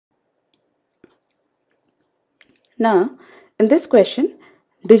Now, in this question,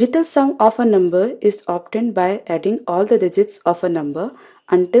 digital sum of a number is obtained by adding all the digits of a number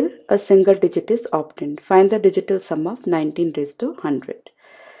until a single digit is obtained. Find the digital sum of 19 raised to 100.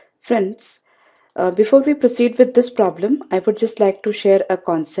 Friends, before we proceed with this problem, I would just like to share a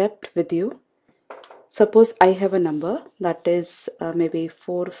concept with you. Suppose I have a number that is maybe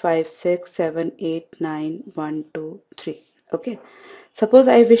 4, 5, 6, 7, 8, 9, 1, 2, 3. Okay. Suppose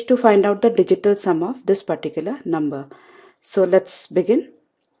I wish to find out the digital sum of this particular number. So let's begin.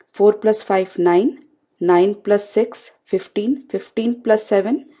 4 plus 5, 9. 9 plus 6, 15. 15 plus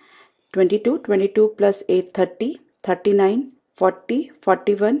 7, 22. 22 plus 8, 30. 39, 40,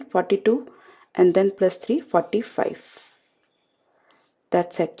 41, 42. And then plus 3, 45.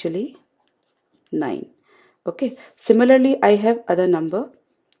 That's actually 9. Okay. Similarly, I have other number.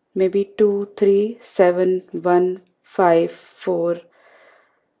 Maybe 2, 3, 7, 1, 5, 4,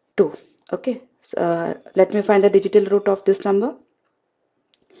 2. Okay. Let me find the digital root of this number.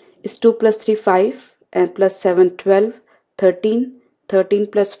 Is 2 plus 3, 5, and plus 7, 12, 13, 13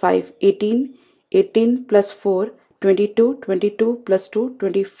 plus 5, 18, 18 plus 4, 22, 22 plus 2,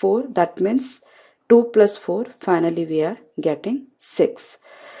 24. That means 2 plus 4. Finally, we are getting 6.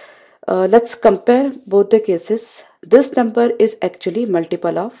 Let's compare both the cases. This number is actually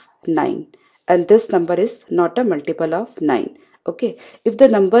multiple of 9 and this number is not a multiple of 9. Okay, if the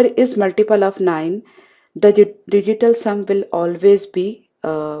number is multiple of 9, the digital sum will always be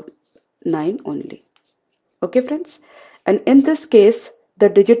 9 only. Okay friends, and in this case the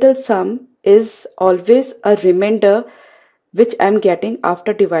digital sum is always a remainder which I am getting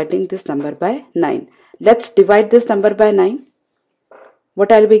after dividing this number by 9. Let's divide this number by 9.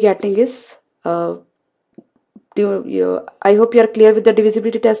 What I'll be getting is, I hope you are clear with the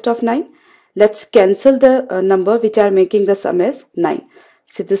divisibility test of 9. Let's cancel the number which are making the sum as 9.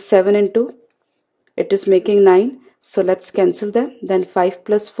 See this 7 and 2, it is making 9. So let's cancel them. Then 5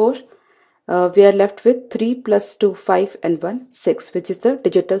 plus 4, we are left with 3 plus 2, 5 and 1, 6, which is the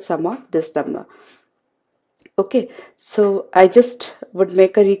digital sum of this number. Okay, so I just would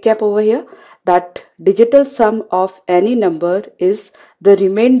make a recap over here that digital sum of any number is the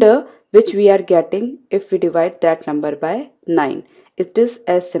remainder which we are getting if we divide that number by 9. It is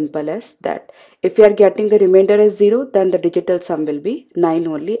as simple as that. If we are getting the remainder as 0, then the digital sum will be 9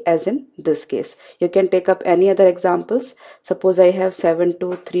 only, as in this case. You can take up any other examples. Suppose I have 7,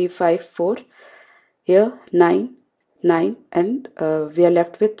 2, 3, 5, 4. Here 9, 9 and we are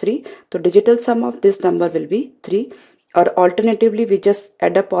left with 3. So digital sum of this number will be 3. Or alternatively, we just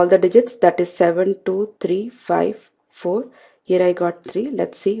add up all the digits, that is 7, 2, 3, 5, 4. Here I got 3.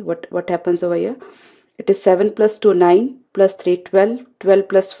 Let's see what happens over here. It is 7 plus 2, 9, plus 3, 12, 12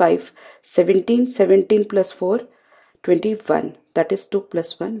 plus 5, 17, 17 plus 4, 21. That is 2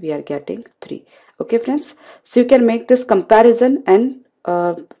 plus 1, we are getting 3. Okay friends, so you can make this comparison and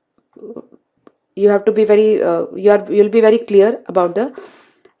you have to be very, you'll be very clear about the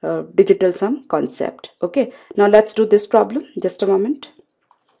digital sum concept. Okay, now let's do this problem. Just a moment.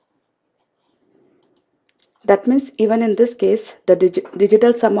 That means even in this case, the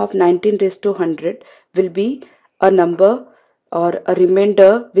digital sum of 19 raised to 100 will be a number or a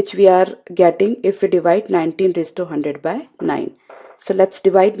remainder which we are getting if we divide 19 raised to 100 by 9. So let's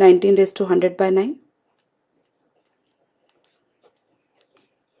divide 19 raised to 100 by 9.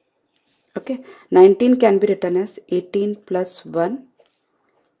 Okay, 19 can be written as 18 plus 1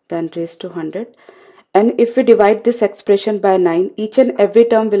 then raised to 100. And if we divide this expression by 9, each and every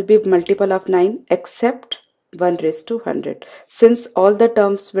term will be multiple of 9 except 1 raised to 100. Since all the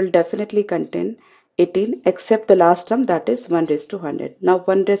terms will definitely contain 18 except the last term, that is 1 raised to 100. Now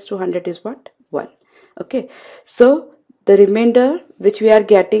 1 raised to 100 is what? 1. Okay, so the remainder which we are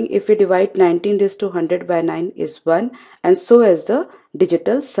getting if we divide 19 raised to 100 by 9 is 1, and so is the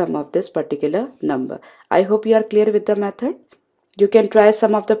digital sum of this particular number. I hope you are clear with the method. You can try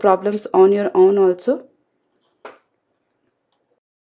some of the problems on your own also.